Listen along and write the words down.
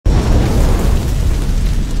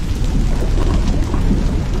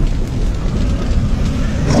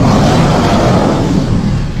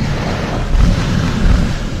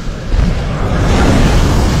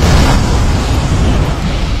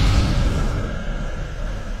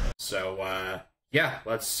So, yeah,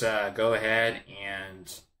 let's go ahead and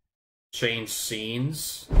change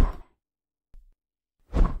scenes.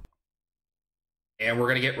 And we're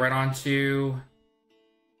going to get right on to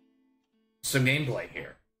some gameplay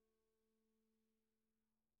here.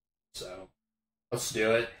 So, let's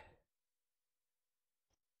do it.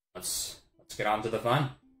 Let's get on to the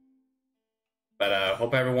fun. But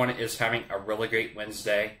hope everyone is having a really great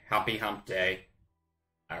Wednesday. Happy Hump Day.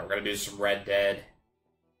 We're going to do some Red Dead.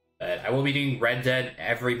 But I will be doing Red Dead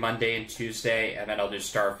every Monday and Tuesday, and then I'll do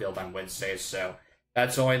Starfield on Wednesdays. So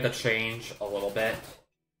that's only the change a little bit.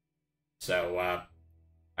 So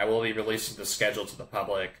I will be releasing the schedule to the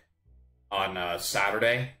public on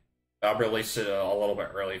Saturday. I'll release it a little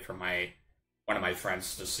bit early for one of my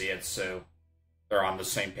friends to see it, so they're on the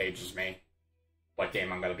same page as me. What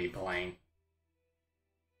game I'm going to be playing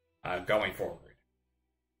going forward.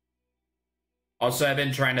 Also, I've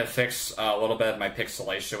been trying to fix a little bit of my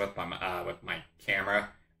pixelation with my camera.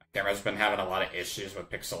 My camera's been having a lot of issues with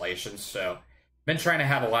pixelation, so I've been trying to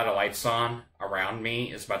have a lot of lights on around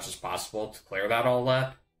me as much as possible to clear that all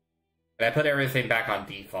up. And I put everything back on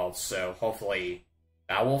default, so hopefully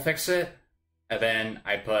that will fix it. And then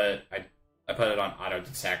I put it on auto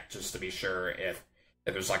detect just to be sure if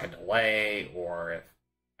there's like a delay or if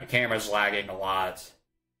my camera's lagging a lot.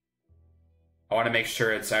 I want to make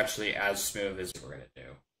sure it's actually as smooth as we're going to do.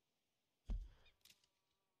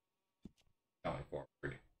 Going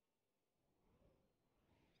forward.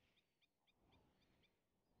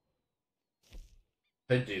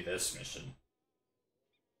 Could do this mission.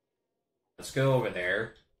 Let's go over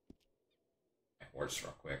there. Horse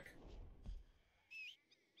real quick.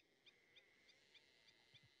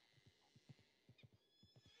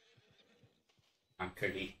 I'm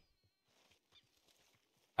Cookie.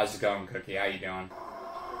 How's it going, Cookie? How you doing?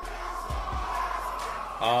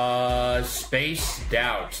 Space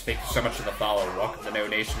Doubt. Thank you so much for the follow. Welcome to No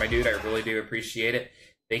Nation, my dude. I really do appreciate it.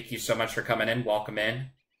 Thank you so much for coming in. Welcome in.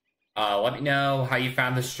 Let me know how you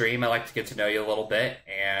found the stream. I like to get to know you a little bit.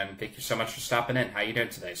 And thank you so much for stopping in. How you doing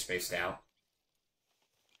today, Space Doubt?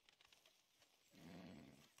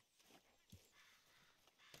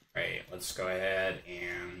 Right, let's go ahead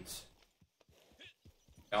and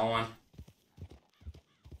go on.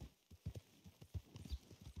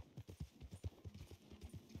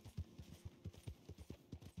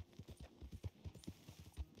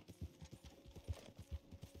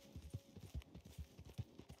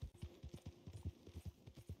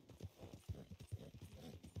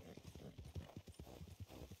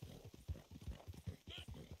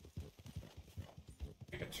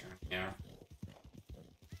 Make a turn, yeah.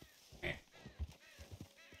 Okay.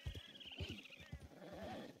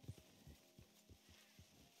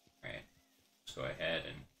 Alright, let's go ahead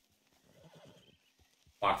and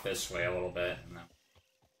walk this way a little bit and then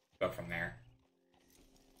go from there.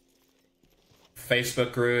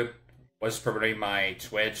 Facebook group was promoting my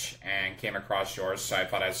Twitch and came across yours, so I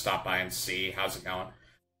thought I'd stop by and see how's it going.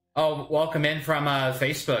 Oh, welcome in from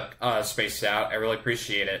Facebook, Spaced Out. I really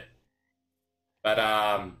appreciate it. But,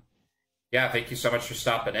 yeah, thank you so much for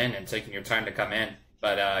stopping in and taking your time to come in.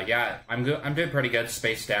 But, yeah, I'm doing pretty good,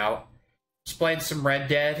 Spaced Out. Just played some Red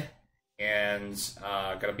Dead, and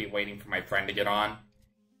gonna be waiting for my friend to get on.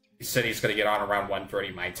 He said he's gonna get on around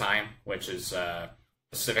 1:30 my time, which is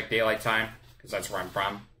Pacific Daylight Time, because that's where I'm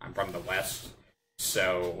from. I'm from the West.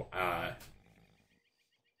 So,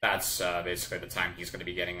 that's basically the time he's gonna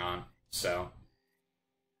be getting on. So,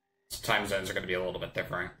 time zones are gonna be a little bit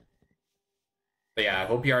different. But yeah, I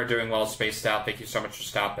hope you are doing well, Spaced Out. Thank you so much for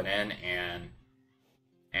stopping in, and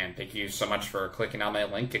thank you so much for clicking on my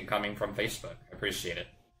link and coming from Facebook. I appreciate it.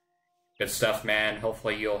 Good stuff, man.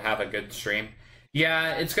 Hopefully you'll have a good stream.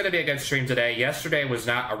 Yeah, it's going to be a good stream today. Yesterday was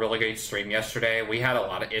not a really great stream yesterday. We had a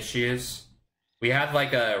lot of issues. We had,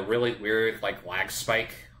 like, a really weird, like, lag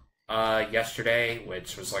spike yesterday,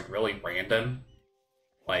 which was, like, really random.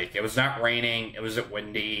 Like, it was not raining, it wasn't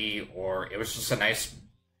windy, or it was just a nice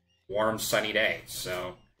warm, sunny day,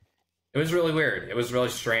 so it was really weird. It was really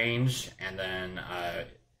strange, and then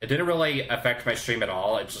it didn't really affect my stream at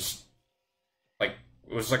all. It just, like,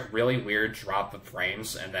 it was, like, really weird drop of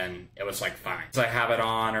frames, and then it was, like, fine. So I have it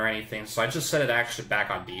on or anything, so I just set it actually back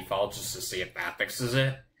on default just to see if that fixes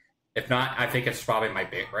it. If not, I think it's probably my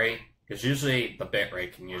bitrate, because usually the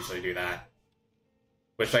bitrate can usually do that.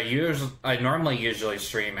 Which I normally usually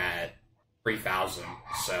stream at 3000,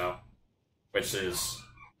 so, which is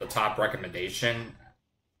the top recommendation,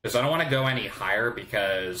 because I don't want to go any higher,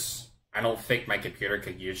 because I don't think my computer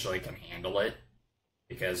can handle it,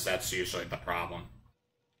 because that's usually the problem.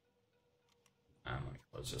 Let me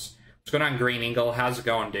close this. What's going on, Green Eagle? How's it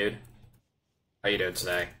going, dude? How you doing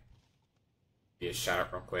today? Be a shout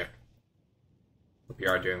out real quick. Hope you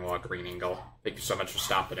are doing well, Green Eagle. Thank you so much for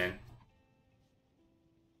stopping in.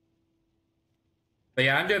 But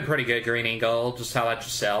yeah, I'm doing pretty good, Green Eagle. Just how about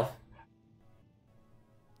yourself?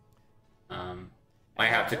 I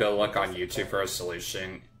have to go look on YouTube for a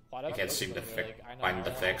solution. I can't seem to find the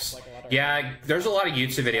fix. Yeah, there's a lot of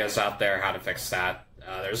YouTube videos out there how to fix that.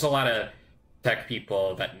 There's a lot of tech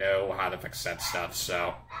people that know how to fix that stuff,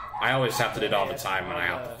 so I always have to do it all the time when I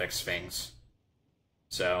have to fix things.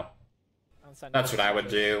 So that's what I would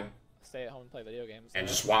do. Stay at home and play video games. And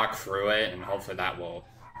just walk through it, and hopefully that will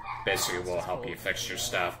help you fix your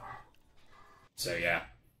stuff. So yeah.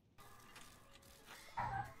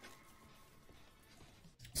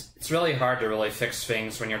 It's really hard to really fix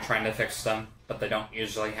things when you're trying to fix them, but they don't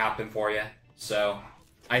usually happen for you. So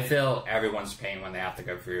I feel everyone's pain when they have to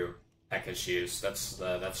go through tech issues. That's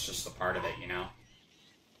just the part of it, you know?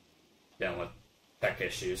 Dealing with tech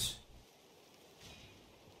issues.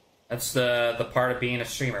 That's the part of being a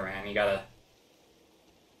streamer, man. You gotta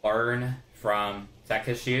learn from tech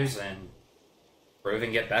issues and improve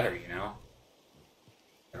and get better, you know?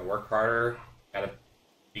 Gotta work harder, gotta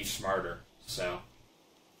be smarter, so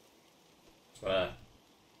that's what a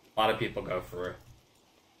lot of people go through.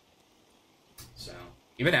 So,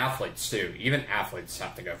 even athletes too. Even athletes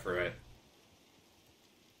have to go through it.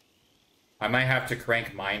 I might have to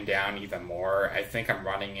crank mine down even more. I think I'm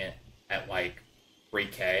running it at like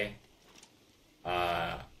 3K.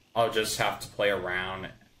 I'll just have to play around,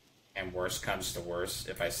 and worst comes to worst,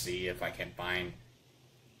 if I can find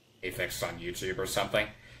a fix on YouTube or something.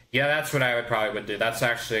 Yeah, that's what I would do. That's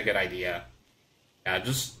actually a good idea. Yeah,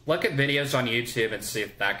 just look at videos on YouTube and see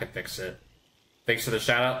if that could fix it. Thanks for the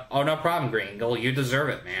shout out. Oh, no problem, Green Eagle. You deserve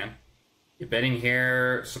it, man. You've been in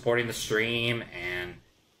here supporting the stream and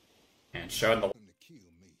showing the.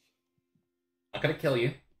 Not gonna kill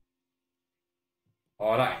you.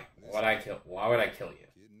 Why would I kill you?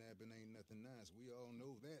 Kidnapping ain't nothing nice. We all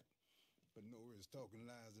know that. But no risk talking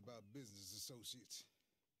lies about business associates.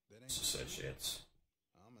 That ain't associates.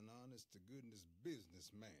 I'm an honest to goodness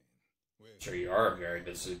businessman. Well, Sure, you are a very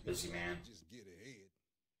busy man. Just get ahead.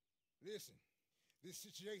 Listen, this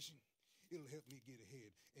situation, it'll help me get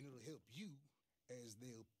ahead, and it'll help you as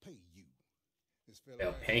they'll pay you. This fella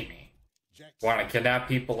They'll right pay here, me. Jackson, Want to kidnap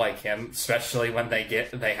people like him, especially when they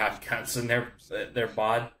have guns in their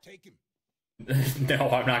bod? take him. No,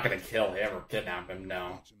 I'm not gonna kill him or kidnap him.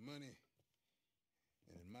 No, Bunch of money,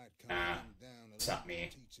 and it might calm Nah, him down a it's little, not me.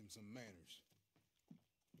 teach him some manners.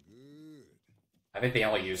 Good. I think they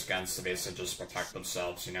only use guns to basically just protect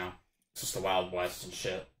themselves. You know, it's just the Wild West and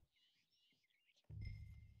shit.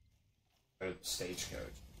 Go to the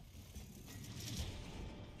stagecoach.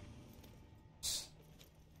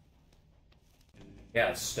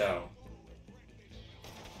 Yeah, it's Stowe.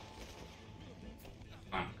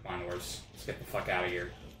 Come on, let's get the fuck out of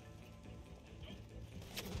here.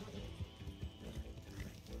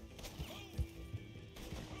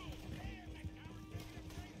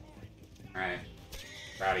 Alright,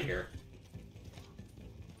 we're out of here.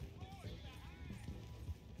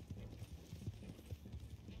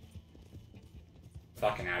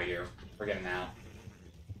 Fucking out of here. We're getting out.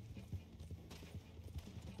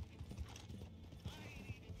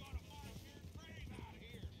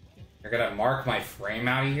 You're gonna mark my frame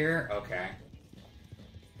out of here? Okay.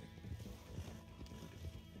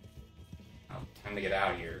 Oh, time to get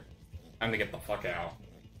out of here. Time to get the fuck out.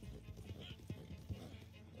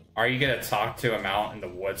 Are you gonna talk to him out in the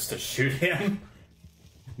woods to shoot him?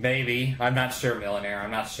 Maybe. I'm not sure, Millionaire.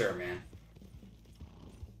 I'm not sure, man.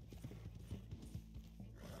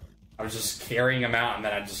 I was just carrying him out, and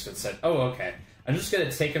then I just said, oh, okay. I'm just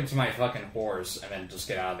gonna take him to my fucking horse, and then just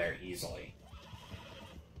get out of there easily.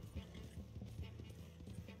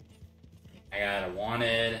 I got a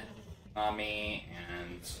wanted on me,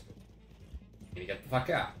 and I need to get the fuck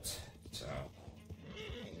out. So.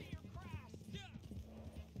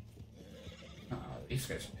 These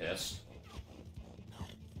guys are pissed.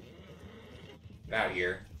 Get out of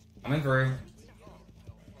here. I'm in through.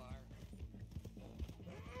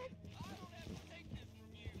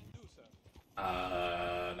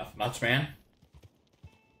 Nothing much, man.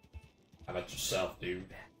 How about yourself, dude?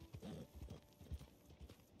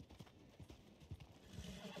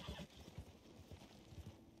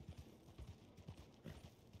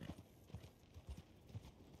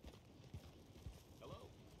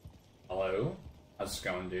 Hello? How's it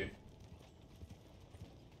going, dude?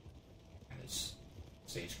 This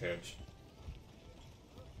stagecoach.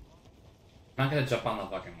 I'm not gonna jump on the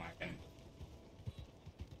fucking wagon.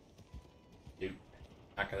 Dude,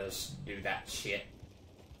 not gonna do that shit.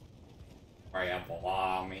 Or I have the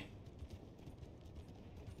law on me.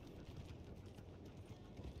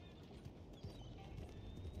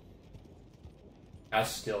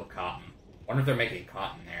 Castile cotton. Wonder if they're making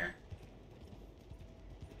cotton there.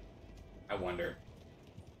 I wonder.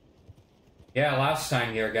 Yeah, last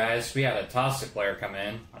time here, guys, we had a Toxic player come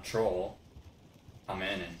in, a troll, come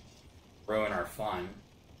in and ruin our fun.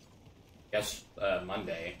 Guess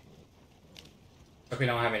Monday. But we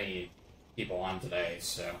don't have any people on today,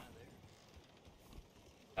 so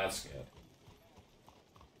that's good.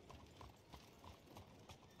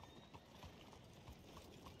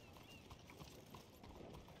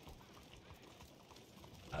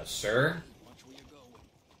 Sir?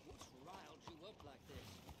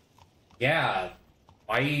 Yeah,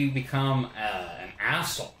 why you become an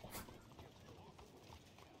asshole?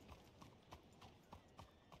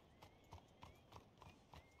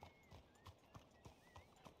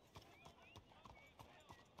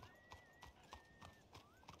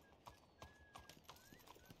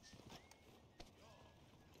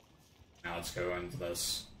 Now let's go into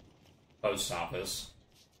this post office.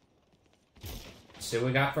 See what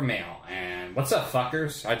we got for mail. And what's up,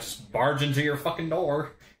 fuckers? I just barge into your fucking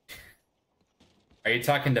door. Are you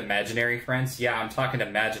talking to imaginary friends? Yeah, I'm talking to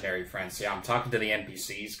imaginary friends. Yeah, I'm talking to the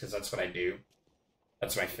NPCs, because that's what I do.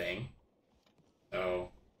 That's my thing. So,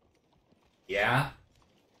 yeah,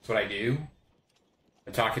 that's what I do.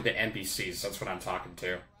 I'm talking to NPCs, that's what I'm talking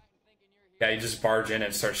to. Yeah, you just barge in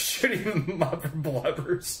and start shooting them up for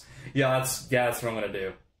blubbers. Yeah, that's what I'm gonna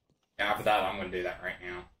do. Yeah, after that, I'm gonna do that right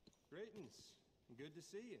now. Greetings. Good to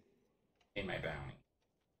see you. In my bounty.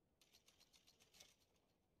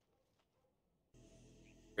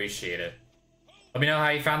 Appreciate it. Let me know how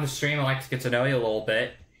you found the stream. I'd like to get to know you a little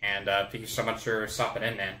bit. And thank you so much for stopping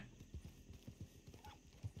in, man.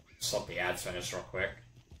 Just let the ads finish real quick.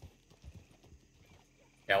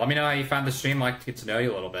 Yeah, let me know how you found the stream. I'd like to get to know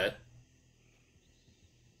you a little bit.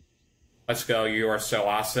 Let's go. You are so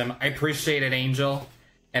awesome. I appreciate it, Angel.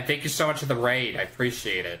 And thank you so much for the raid. I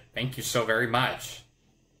appreciate it. Thank you so very much.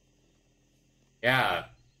 Yeah.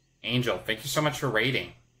 Angel, thank you so much for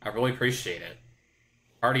raiding. I really appreciate it.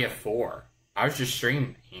 Already at 4. I was just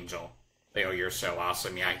streaming, Angel. Oh, you're so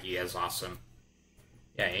awesome. Yeah, he is awesome.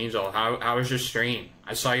 Yeah, Angel, how was your stream?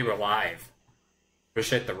 I saw you were live.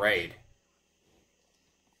 Appreciate the raid.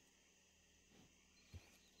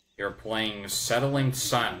 You're playing Settling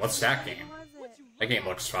Sun. What's that game? That game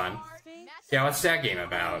looks fun. Yeah, what's that game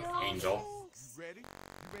about, Angel?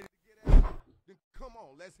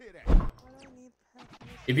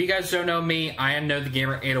 If you guys don't know me, I am Know the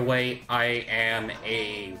Gamer 808. I am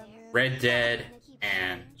a Red Dead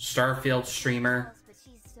and Starfield streamer.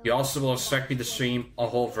 You also will expect me to stream a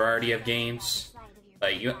whole variety of games.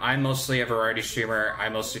 But I'm mostly a variety streamer. I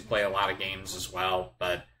mostly play a lot of games as well.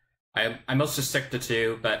 But I mostly stick to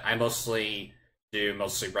 2. But I mostly do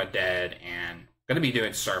Red Dead and I'm going to be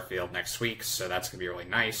doing Starfield next week. So that's going to be really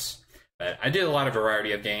nice. But I do a lot of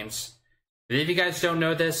variety of games. If you guys don't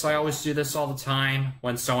know this, I always do this all the time.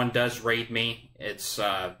 When someone does raid me, it's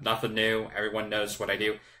nothing new. Everyone knows what I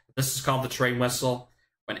do. This is called the train whistle.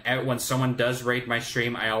 When someone does raid my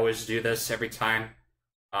stream, I always do this every time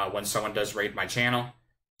when someone does raid my channel.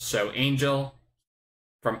 So Angel,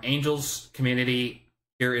 from Angel's community,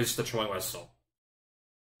 here is the train whistle.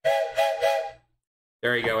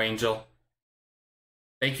 There you go, Angel.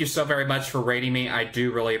 Thank you so very much for raiding me. I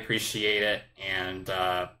do really appreciate it. And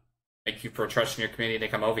thank you for trusting your community to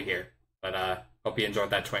come over here. But hope you enjoyed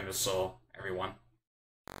that train whistle, everyone.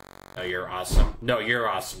 No, you're awesome. No, you're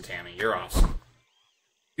awesome, Tammy. You're awesome.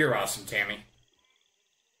 You're awesome, Tammy.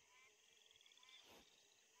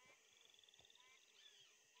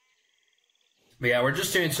 But yeah, we're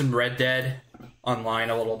just doing some Red Dead online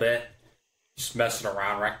a little bit. Just messing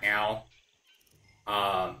around right now.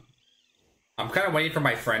 I'm kind of waiting for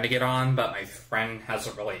my friend to get on, but my friend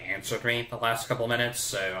hasn't really answered me the last couple minutes,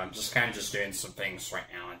 so I'm just kind of just doing some things right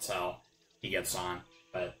now until he gets on.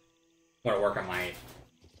 But I want to work on my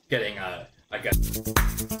getting a guest.